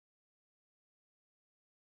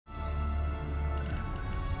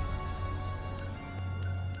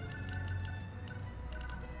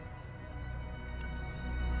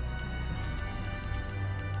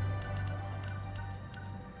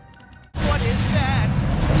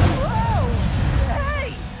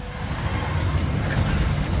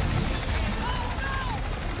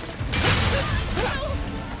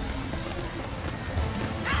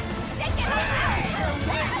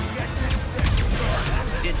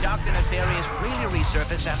Dr. Nefarious really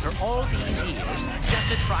resurface after all these years just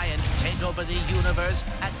to try and take over the universe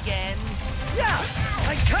again? Yeah,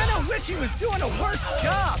 I kind of wish he was doing a worse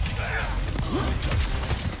job.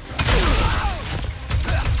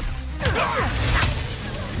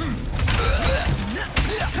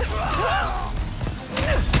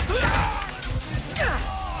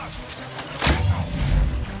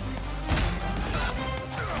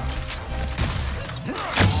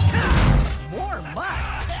 More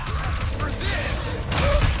mutts. For this.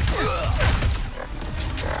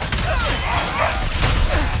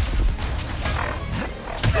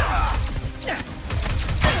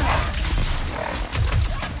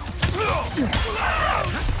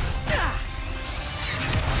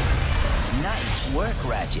 Nice work,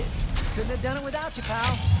 Ratchet. Couldn't have done it without you,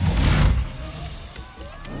 pal.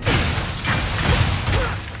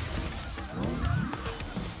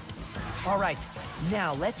 All right,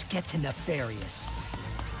 now let's get to Nefarious.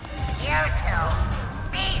 You two,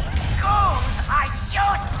 these goons are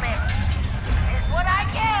useless. This is what I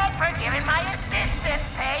get for giving my assistant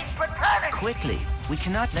paid paternity. Quickly, we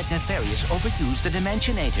cannot let Nefarious overuse the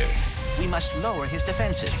Dimensionator. We must lower his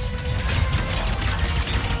defenses.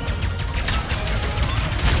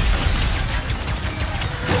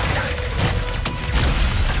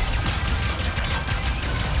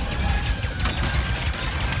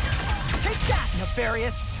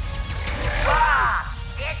 Nefarious. Ah,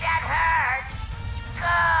 did that hurt?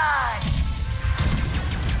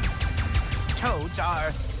 Good. Toads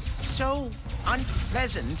are so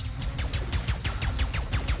unpleasant.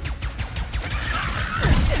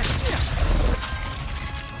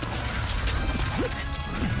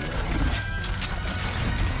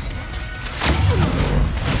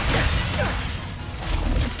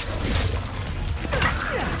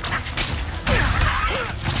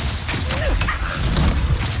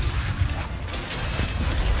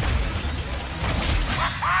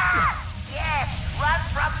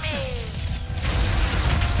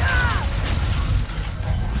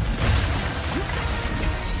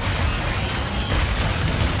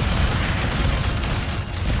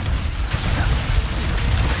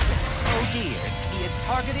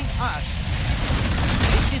 Targeting us.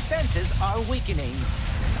 His defenses are weakening.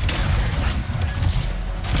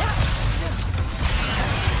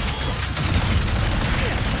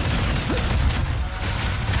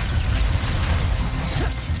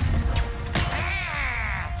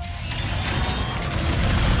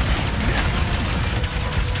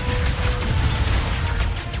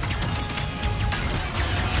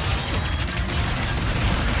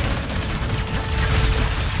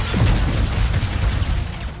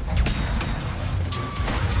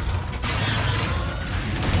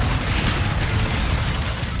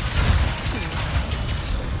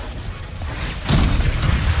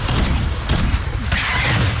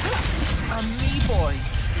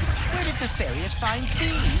 Nefarious find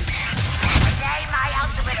these? Today my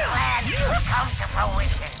ultimate plan will come to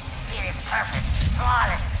fruition. It is perfect,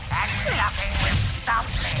 flawless, and nothing will stop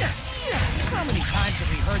me. How many times have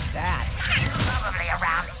we heard that? Probably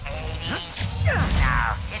around 80.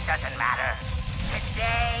 No, it doesn't matter.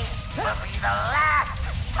 Today will be the last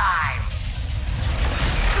time.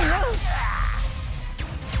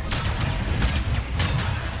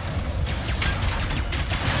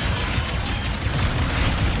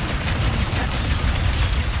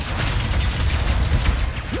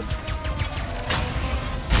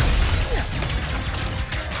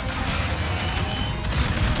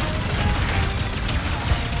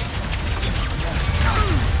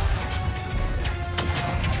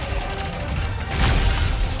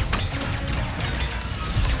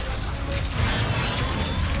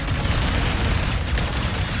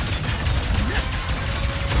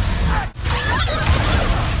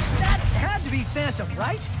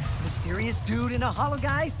 Right? Mysterious dude in a hollow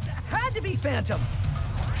guise? Had to be Phantom.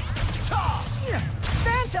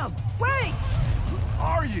 Phantom! Wait! Who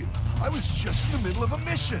are you? I was just in the middle of a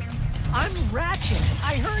mission. I'm Ratchet.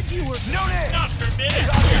 I heard you were... No name! Not permitted!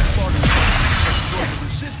 You're the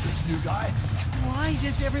Resistance, new guy. Why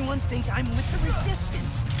does everyone think I'm with the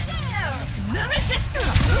Resistance? The Resistance!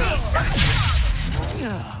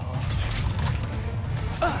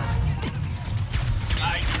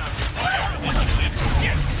 I do not require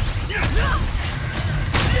initiative.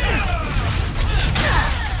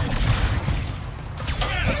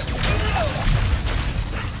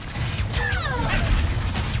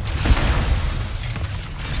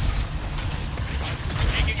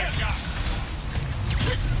 Taking a shot.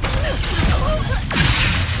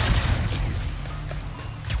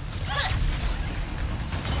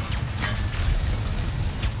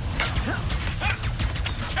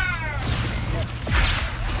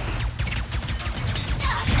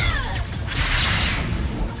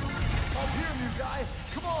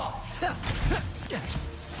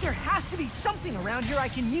 around here I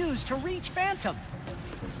can use to reach Phantom.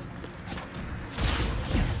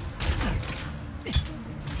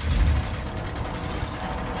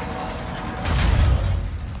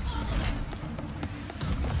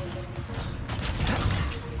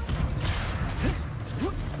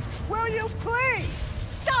 Will you please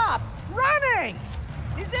stop running?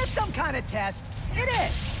 Is this some kind of test? It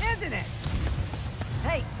is, isn't it?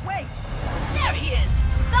 Hey, wait. There he is!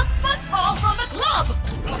 The fuzzball from the club!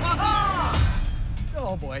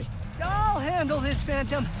 Oh boy. I'll handle this,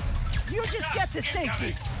 Phantom. You just get to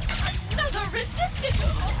safety. Another resistance!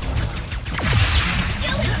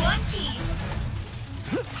 Still in one piece!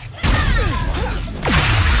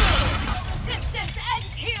 Distance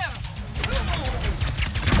ends here!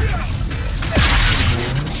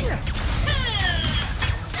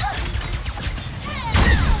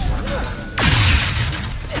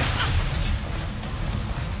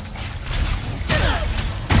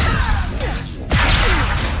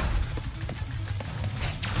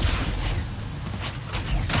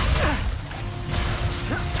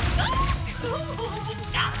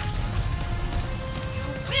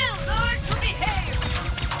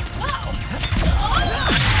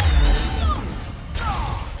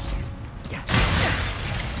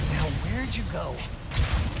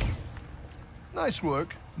 Nice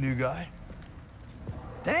work, new guy.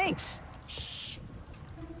 Thanks.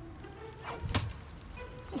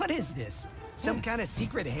 What is this? Some kind of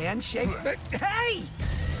secret handshake? Hey!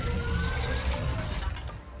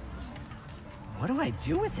 What do I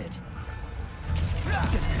do with it?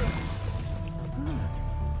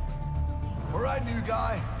 All right, new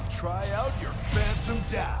guy. Try out your Phantom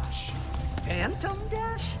Dash. Phantom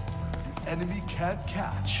Dash? The enemy can't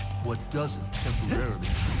catch what doesn't temporarily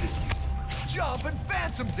resist. Jump and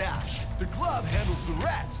Phantom Dash! The glove handles the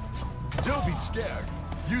rest. Don't be scared.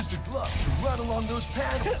 Use the glove to run along those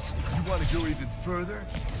panels. You want to go even further?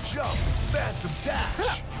 Jump and Phantom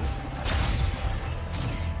Dash!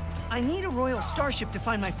 I need a Royal Starship to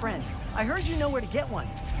find my friend. I heard you know where to get one.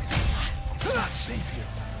 It's not safe here.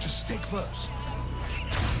 Just stay close.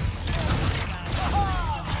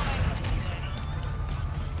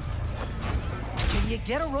 Can you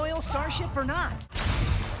get a Royal Starship or not?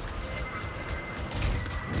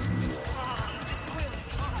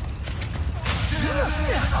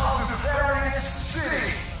 Citizens of the various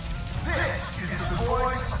city, this is the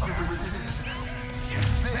voice of the resistance.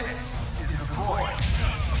 This is the voice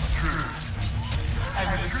of truth. And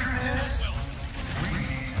the truth is, we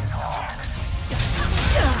need to talk.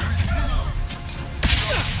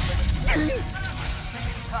 Sick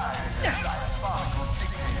and tired of diabolical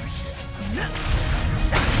dictatorship.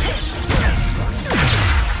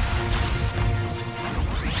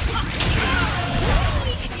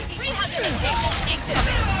 Rehabilitation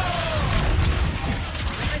incoming!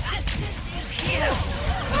 Resistance is here!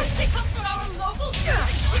 First they come for our local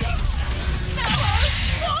security! Now our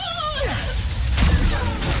squad!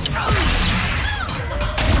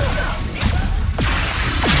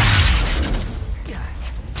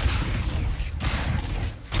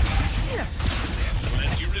 The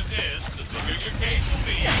less you resist, the bigger your case will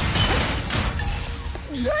be.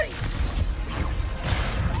 Yikes!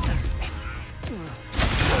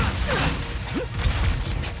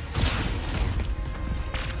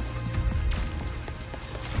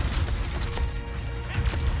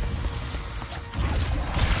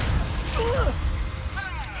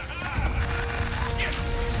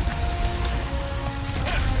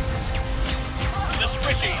 The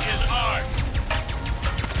squishy is ours.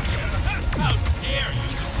 How dare you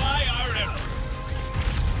defy our efforts?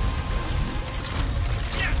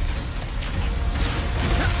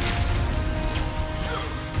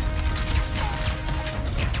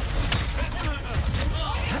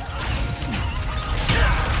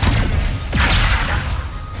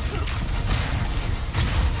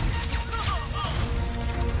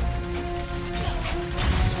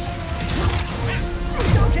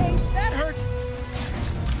 Okay, that hurt.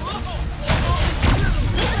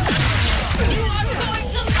 You are going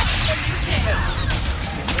to love when you can!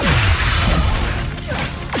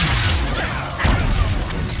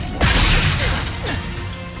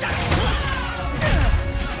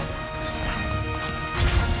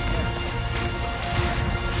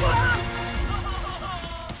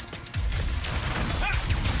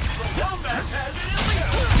 Combat has an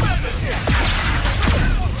illegal weapon!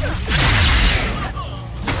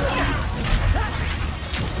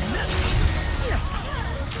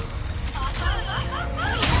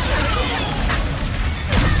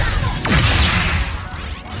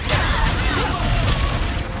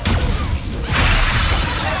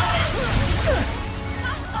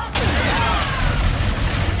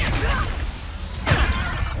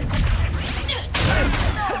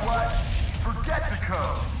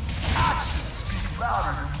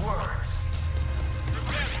 louder than words.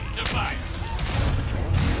 Preparing to fight.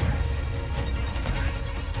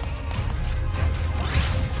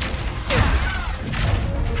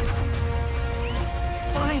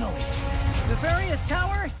 Finally! The VBIOS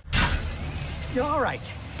tower?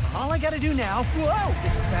 Alright. All I gotta do now, whoa,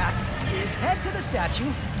 this is fast, is head to the statue,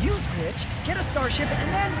 use glitch, get a starship, and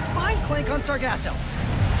then find Clank on Sargasso.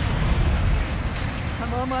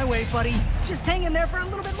 I'm on my way, buddy. Just hang in there for a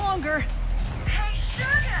little bit longer. Hey,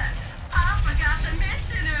 Sugar! I forgot to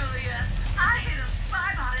mention earlier. I hit a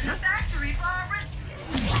spy bot in the factory bar.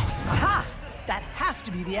 Aha! That has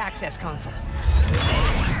to be the access console.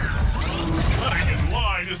 Cutting in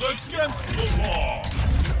line is against the law.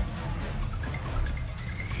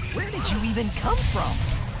 Where did you even come from?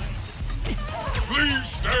 Please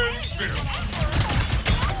stand still.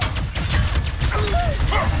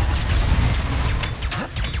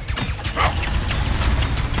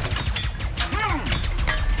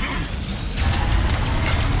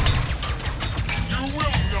 You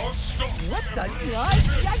will not stop. What the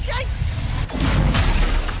yikes, yikes, yikes!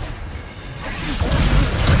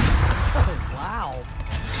 Oh, wow.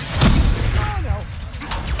 Oh, no.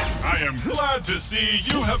 I am glad to see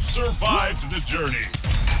you have survived the journey.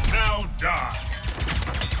 Now die.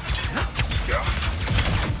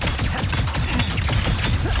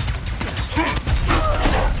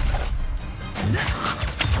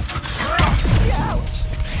 Ouch!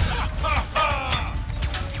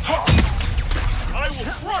 I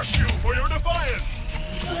will crush you for your defiance.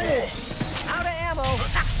 Out of ammo.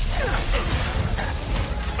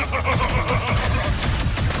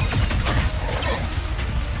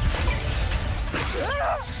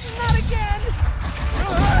 Not again!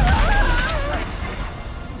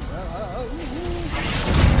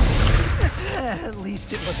 At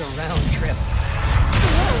least it was a round trip.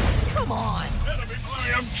 Come on! Enemy,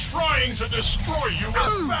 I am trying to destroy you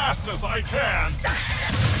as fast as I can.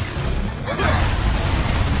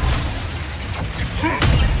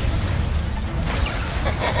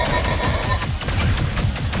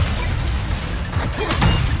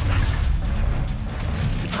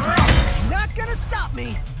 Not gonna stop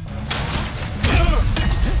me!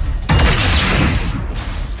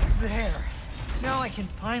 There. Now I can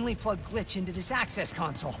finally plug glitch into this access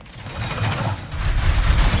console.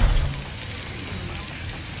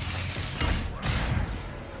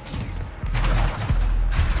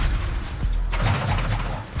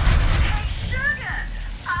 Hey, Sugar!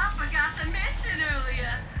 I forgot to mention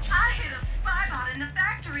earlier. I hit a spy bot in the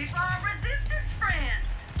factory for our resistance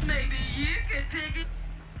friends. Maybe you could pick it.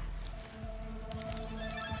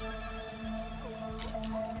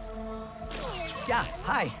 Yeah,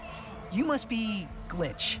 hi. You must be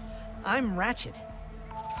Glitch. I'm Ratchet.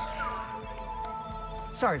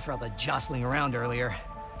 Sorry for all the jostling around earlier.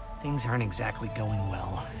 Things aren't exactly going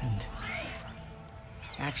well, and...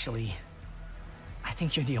 Actually, I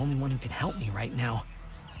think you're the only one who can help me right now.